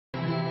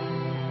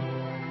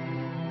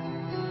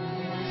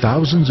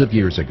Thousands of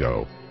years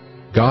ago,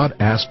 God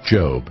asked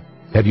Job,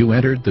 "Have you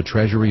entered the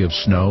treasury of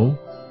snow?"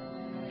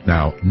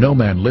 Now, no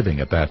man living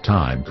at that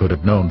time could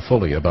have known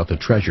fully about the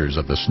treasures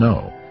of the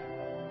snow.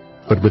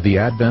 But with the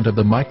advent of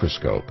the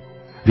microscope,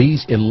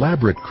 these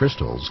elaborate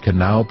crystals can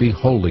now be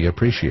wholly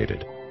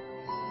appreciated.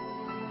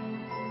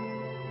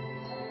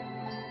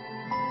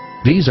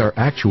 These are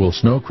actual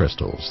snow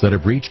crystals that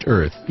have reached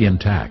Earth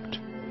intact.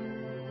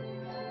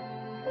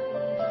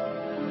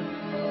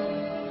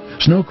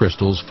 Snow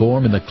crystals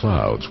form in the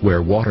clouds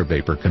where water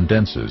vapor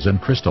condenses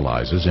and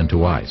crystallizes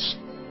into ice.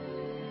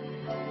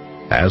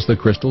 As the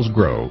crystals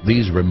grow,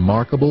 these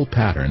remarkable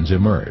patterns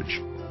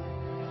emerge.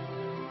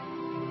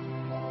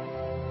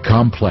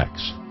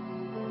 Complex,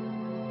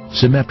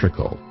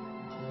 symmetrical,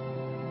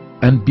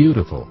 and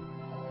beautiful.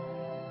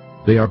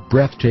 They are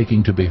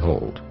breathtaking to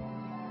behold.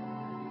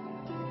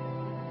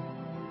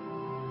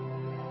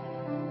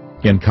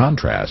 In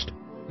contrast,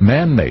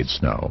 man-made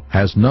snow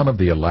has none of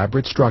the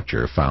elaborate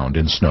structure found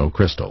in snow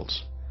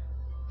crystals.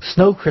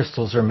 Snow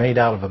crystals are made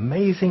out of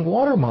amazing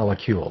water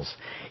molecules.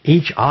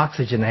 Each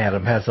oxygen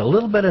atom has a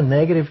little bit of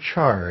negative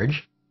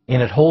charge,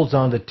 and it holds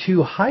on to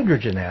two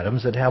hydrogen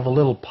atoms that have a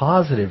little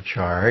positive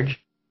charge,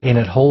 and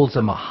it holds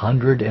them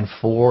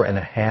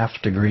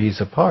 104.5 degrees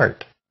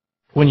apart.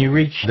 When you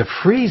reach the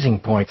freezing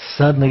point,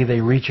 suddenly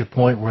they reach a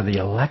point where the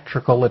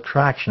electrical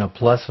attraction of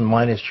plus and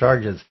minus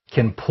charges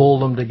can pull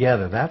them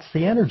together. That's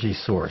the energy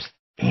source.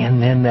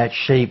 And then that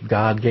shape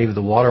God gave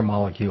the water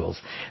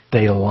molecules,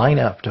 they line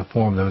up to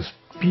form those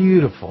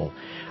beautiful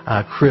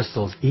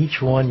crystals,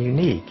 each one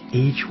unique,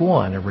 each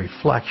one a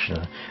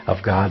reflection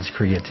of God's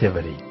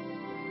creativity.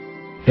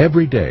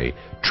 Every day,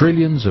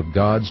 trillions of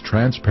God's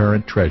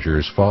transparent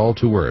treasures fall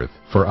to earth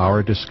for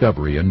our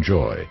discovery and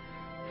joy.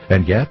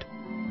 And yet,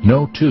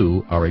 no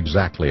two are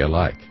exactly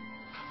alike.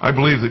 I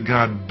believe that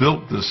God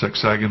built this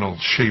hexagonal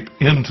shape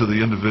into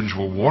the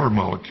individual water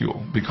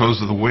molecule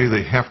because of the way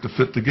they have to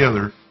fit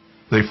together.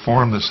 They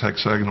form this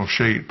hexagonal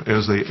shape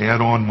as they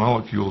add on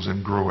molecules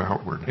and grow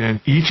outward. And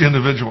each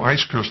individual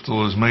ice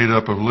crystal is made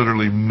up of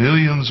literally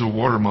millions of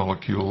water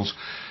molecules,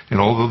 and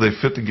although they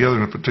fit together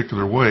in a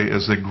particular way,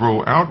 as they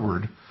grow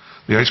outward,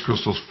 the ice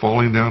crystals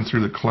falling down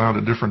through the cloud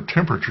at different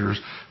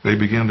temperatures, they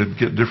begin to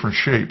get different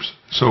shapes.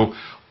 So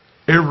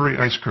every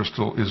ice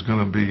crystal is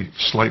going to be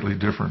slightly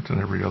different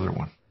than every other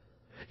one.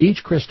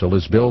 Each crystal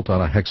is built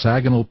on a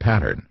hexagonal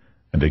pattern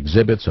and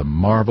exhibits a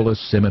marvelous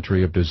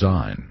symmetry of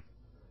design.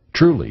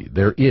 Truly,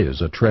 there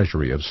is a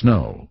treasury of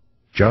snow,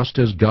 just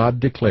as God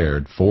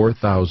declared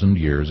 4,000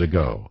 years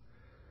ago.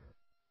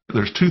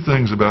 There's two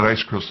things about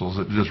ice crystals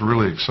that just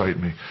really excite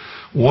me.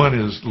 One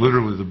is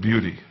literally the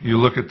beauty. You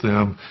look at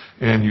them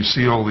and you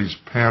see all these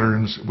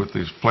patterns with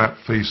these flat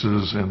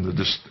faces and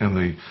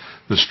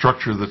the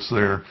structure that's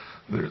there.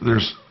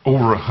 There's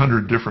over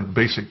 100 different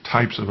basic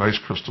types of ice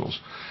crystals.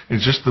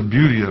 It's just the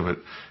beauty of it.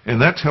 And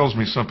that tells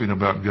me something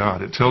about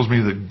God. It tells me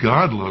that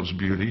God loves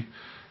beauty,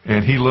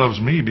 and He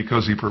loves me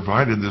because He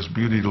provided this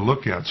beauty to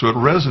look at. So it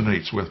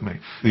resonates with me.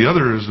 The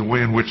other is the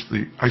way in which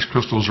the ice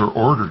crystals are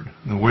ordered,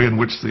 the way in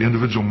which the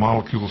individual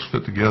molecules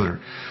fit together.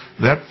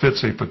 That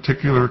fits a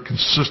particular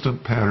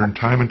consistent pattern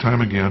time and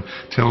time again,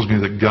 tells me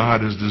that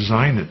God has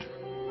designed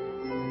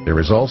it. There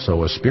is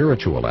also a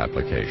spiritual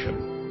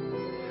application.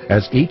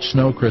 As each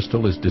snow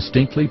crystal is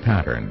distinctly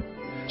patterned,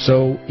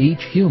 so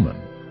each human,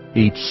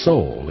 each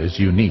soul is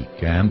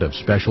unique and of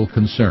special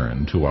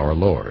concern to our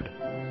Lord.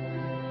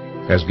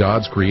 As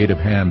God's creative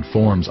hand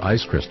forms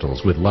ice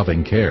crystals with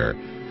loving care,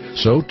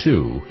 so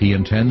too He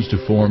intends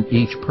to form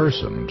each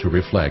person to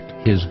reflect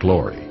His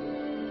glory.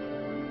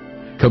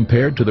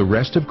 Compared to the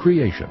rest of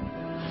creation,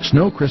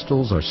 snow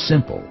crystals are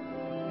simple,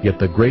 yet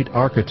the great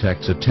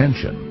architect's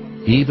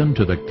attention, even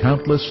to the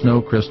countless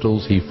snow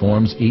crystals He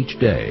forms each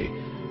day,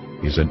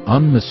 is an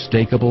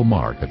unmistakable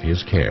mark of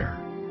His care.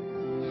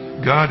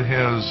 God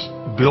has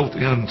built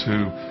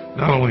into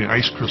not only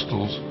ice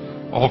crystals,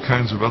 all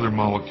kinds of other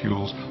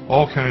molecules,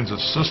 all kinds of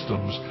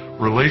systems,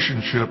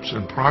 relationships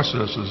and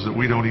processes that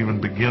we don't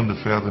even begin to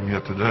fathom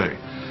yet today.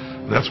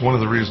 That's one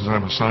of the reasons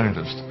I'm a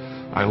scientist.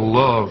 I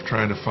love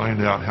trying to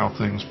find out how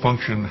things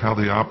function, how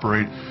they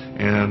operate,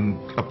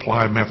 and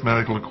apply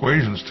mathematical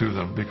equations to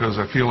them because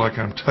I feel like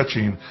I'm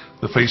touching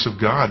the face of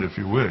God, if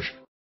you wish.